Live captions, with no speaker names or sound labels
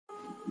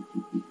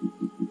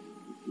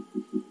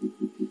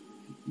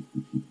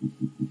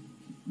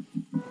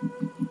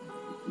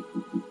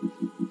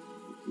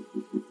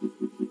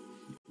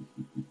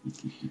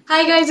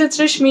Hi guys, it's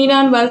Rushmina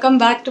and welcome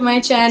back to my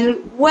channel.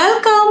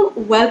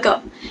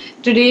 Welcome.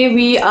 Today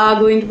we are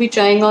going to be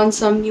trying on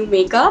some new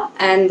makeup,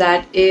 and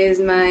that is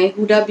my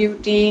Huda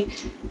Beauty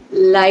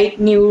light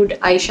nude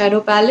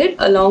eyeshadow palette.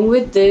 Along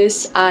with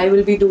this, I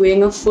will be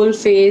doing a full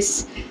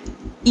face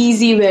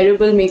easy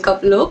wearable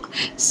makeup look.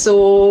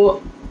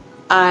 So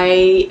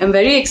I am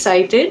very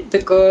excited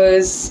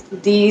because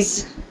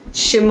these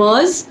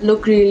shimmers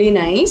look really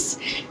nice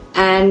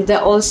and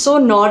they're also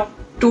not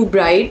too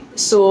bright,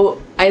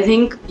 so I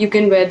think you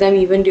can wear them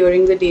even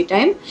during the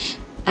daytime.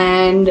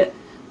 And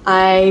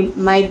I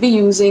might be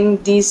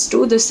using these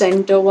two, the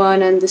center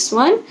one and this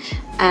one,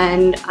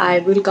 and I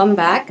will come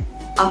back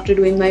after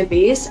doing my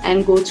base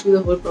and go through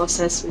the whole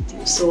process with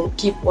you, so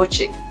keep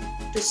watching.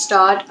 To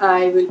start,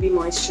 I will be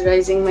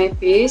moisturizing my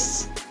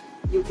face.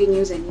 You can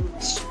use any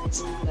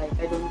moisturizer you like,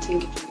 I don't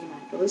think it really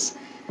matters.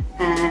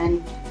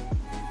 And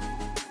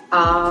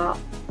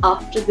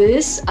after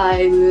this,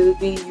 I will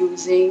be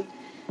using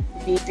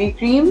BB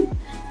cream,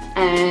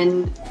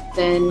 and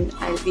then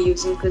I'll be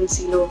using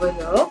concealer over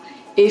here.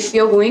 If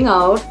you're going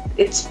out,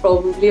 it's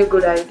probably a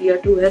good idea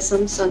to wear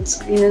some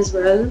sunscreen as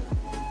well,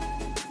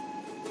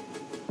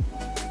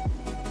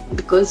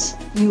 because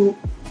you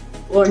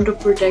want to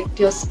protect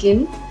your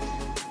skin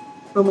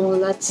from all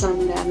that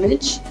sun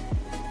damage.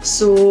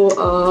 So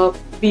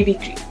BB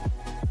cream,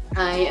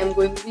 I am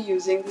going to be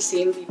using the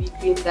same BB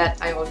cream that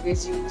I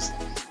always use.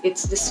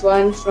 It's this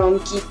one from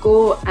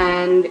Kiko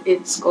and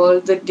it's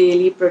called the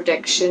Daily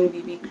Protection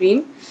BB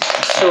cream.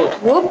 So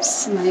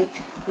whoops,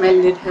 my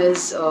lid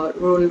has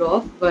rolled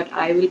off, but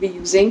I will be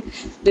using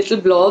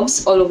little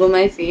blobs all over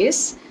my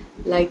face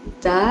like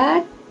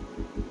that.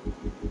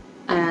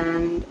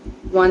 And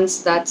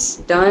once that's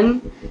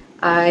done,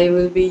 I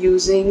will be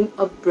using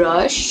a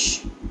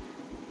brush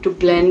to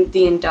blend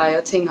the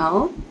entire thing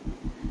out,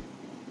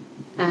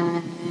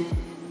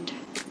 and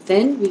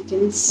then we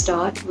can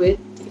start with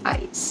the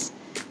eyes.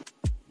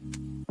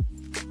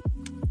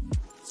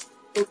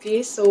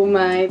 Okay, so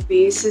my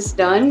base is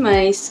done.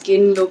 My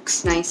skin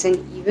looks nice and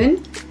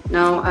even.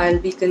 Now I'll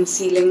be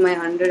concealing my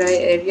under eye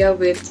area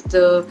with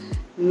the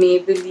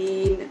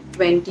Maybelline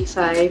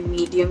 25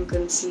 medium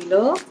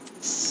concealer.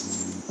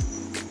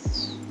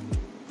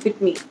 Fit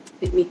me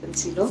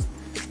concealer,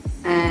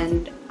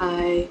 and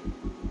I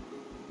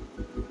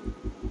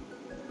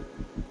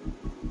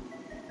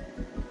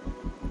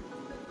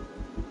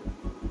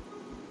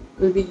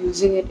will be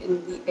using it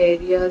in the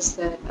areas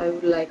that I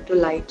would like to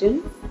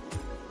lighten.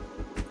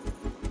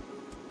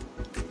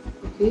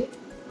 Okay,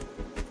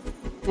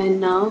 and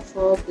now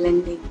for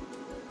blending.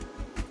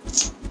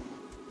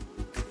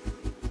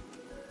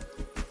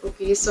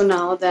 Okay, so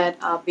now that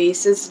our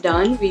base is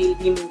done, we'll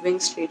be moving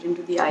straight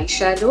into the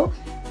eyeshadow.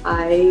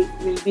 I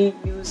will be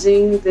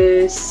using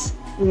this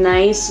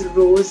nice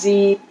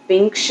rosy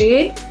pink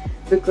shade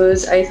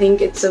because I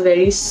think it's a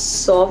very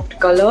soft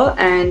color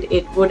and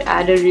it would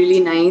add a really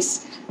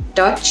nice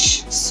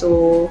touch.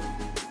 So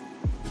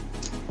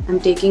I'm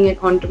taking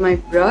it onto my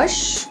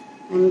brush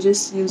and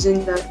just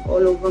using that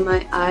all over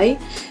my eye.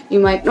 You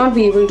might not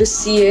be able to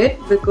see it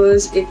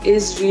because it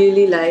is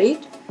really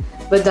light,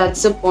 but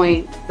that's the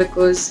point,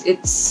 because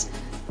it's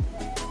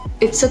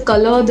a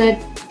color that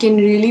can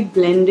really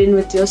blend in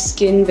with your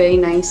skin very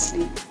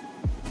nicely.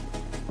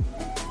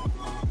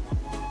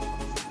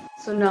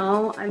 So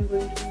now I'm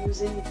going to be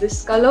using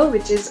this color,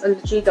 which is a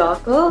little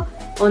darker,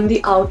 on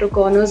the outer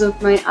corners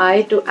of my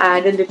eye to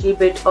add a little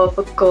bit of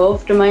a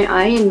curve to my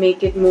eye and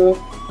make it more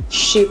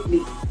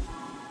shapely.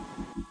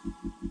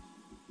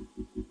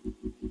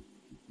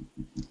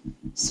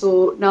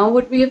 So now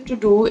what we have to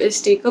do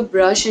is take a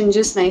brush and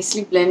just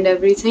nicely blend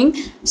everything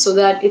so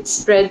that it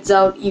spreads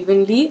out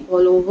evenly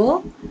all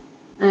over.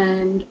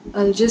 And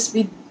I'll just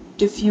be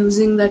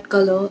diffusing that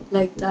color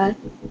like that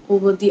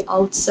over the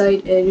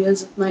outside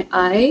areas of my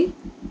eye.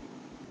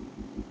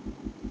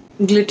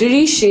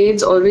 Glittery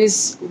shades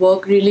always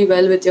work really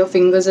well with your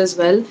fingers as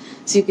well,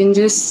 so you can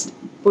just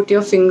put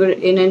your finger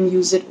in and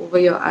use it over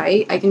your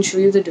eye. I can show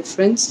you the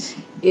difference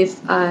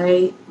if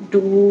I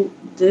do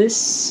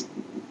this.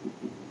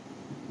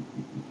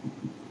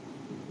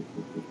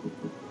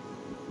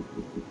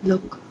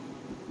 Look.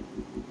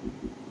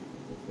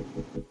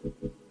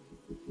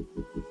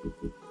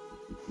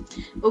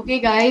 Okay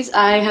guys,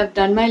 I have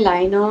done my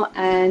liner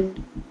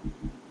and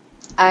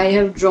I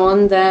have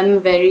drawn them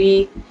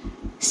very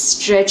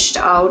stretched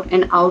out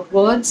and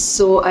outwards,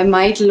 so I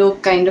might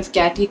look kind of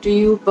catty to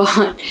you,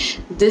 but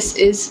this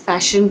is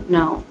fashion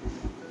now.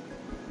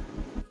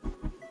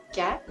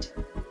 Cat?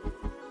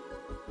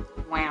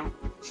 Wow.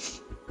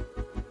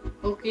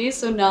 Okay,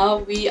 so now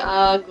we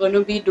are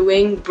gonna be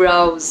doing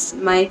brows,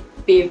 my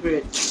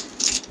favorite.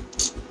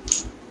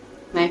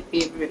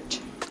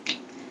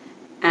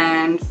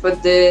 And for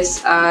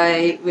this,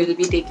 I will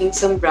be taking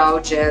some brow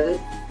gel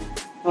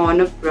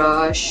on a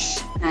brush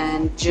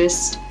and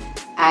just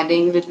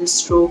adding little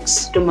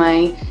strokes to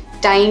my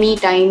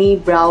tiny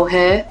brow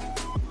hair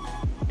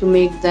to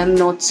make them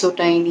not so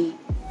tiny.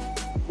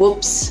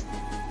 Whoops.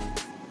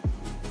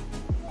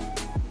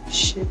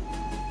 Shit.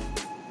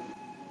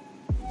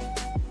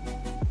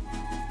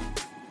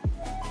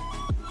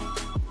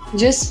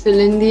 Just fill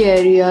in the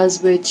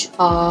areas which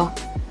are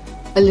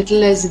a little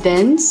less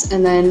dense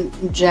and then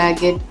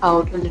drag it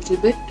out a little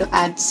bit to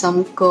add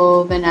some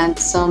curve and add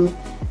some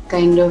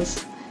kind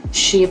of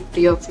shape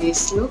to your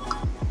face look.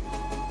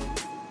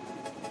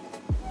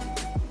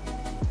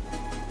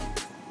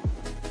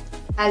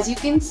 As you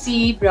can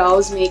see,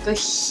 brows make a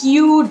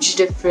huge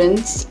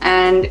difference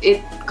and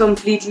it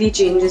completely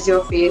changes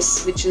your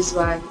face, which is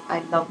why I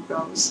love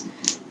brows.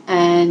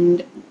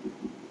 And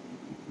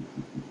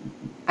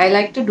I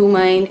like to do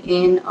mine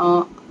in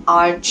a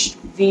arched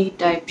V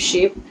type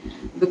shape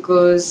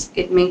because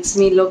it makes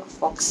me look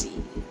foxy.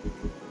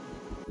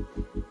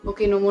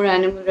 Okay, no more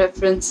animal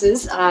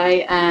references.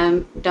 I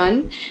am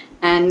done,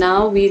 and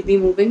now we'll be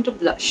moving to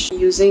blush.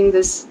 Using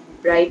this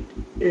bright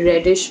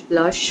reddish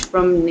blush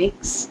from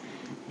NYX,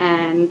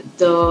 and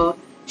the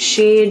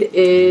shade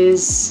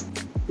is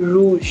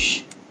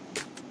Rouge.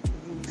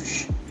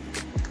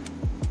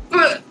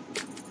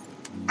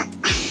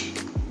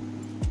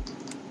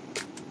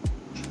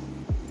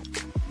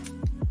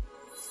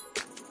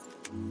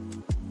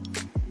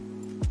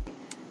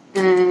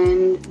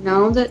 And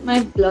now that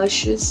my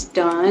blush is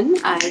done,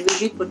 I will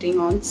be putting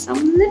on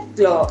some lip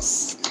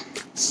gloss.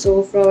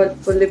 So for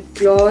lip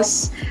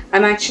gloss,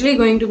 I'm actually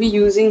going to be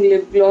using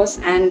lip gloss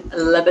and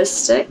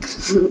lipstick.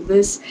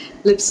 This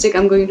lipstick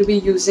I'm going to be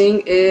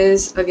using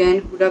is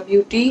again Huda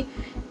Beauty.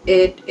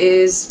 It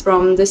is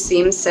from the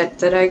same set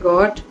that I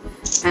got,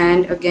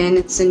 and again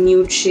it's a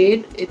nude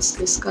shade. It's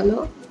this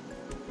color.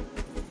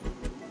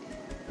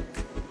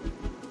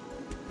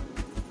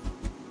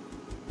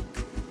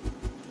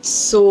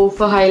 So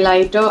for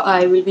highlighter,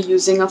 I will be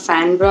using a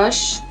fan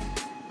brush,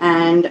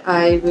 and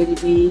I will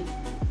be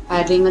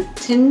adding a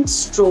thin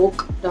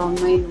stroke down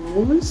my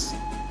nose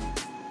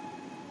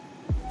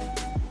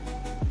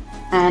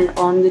and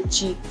on the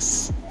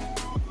cheeks.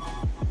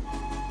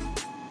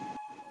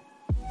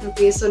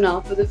 Okay, so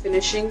now for the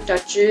finishing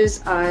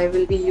touches, I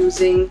will be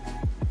using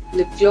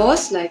lip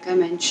gloss like I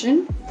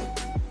mentioned.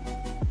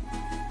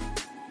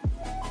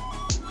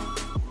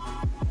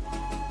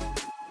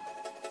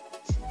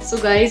 So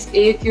guys,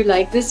 if you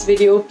like this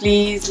video,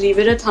 please leave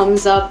it a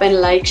thumbs up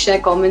and like, share,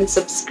 comment,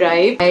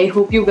 subscribe. I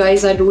hope you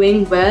guys are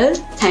doing well.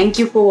 Thank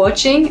you for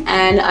watching,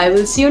 and I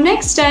will see you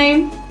next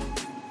time.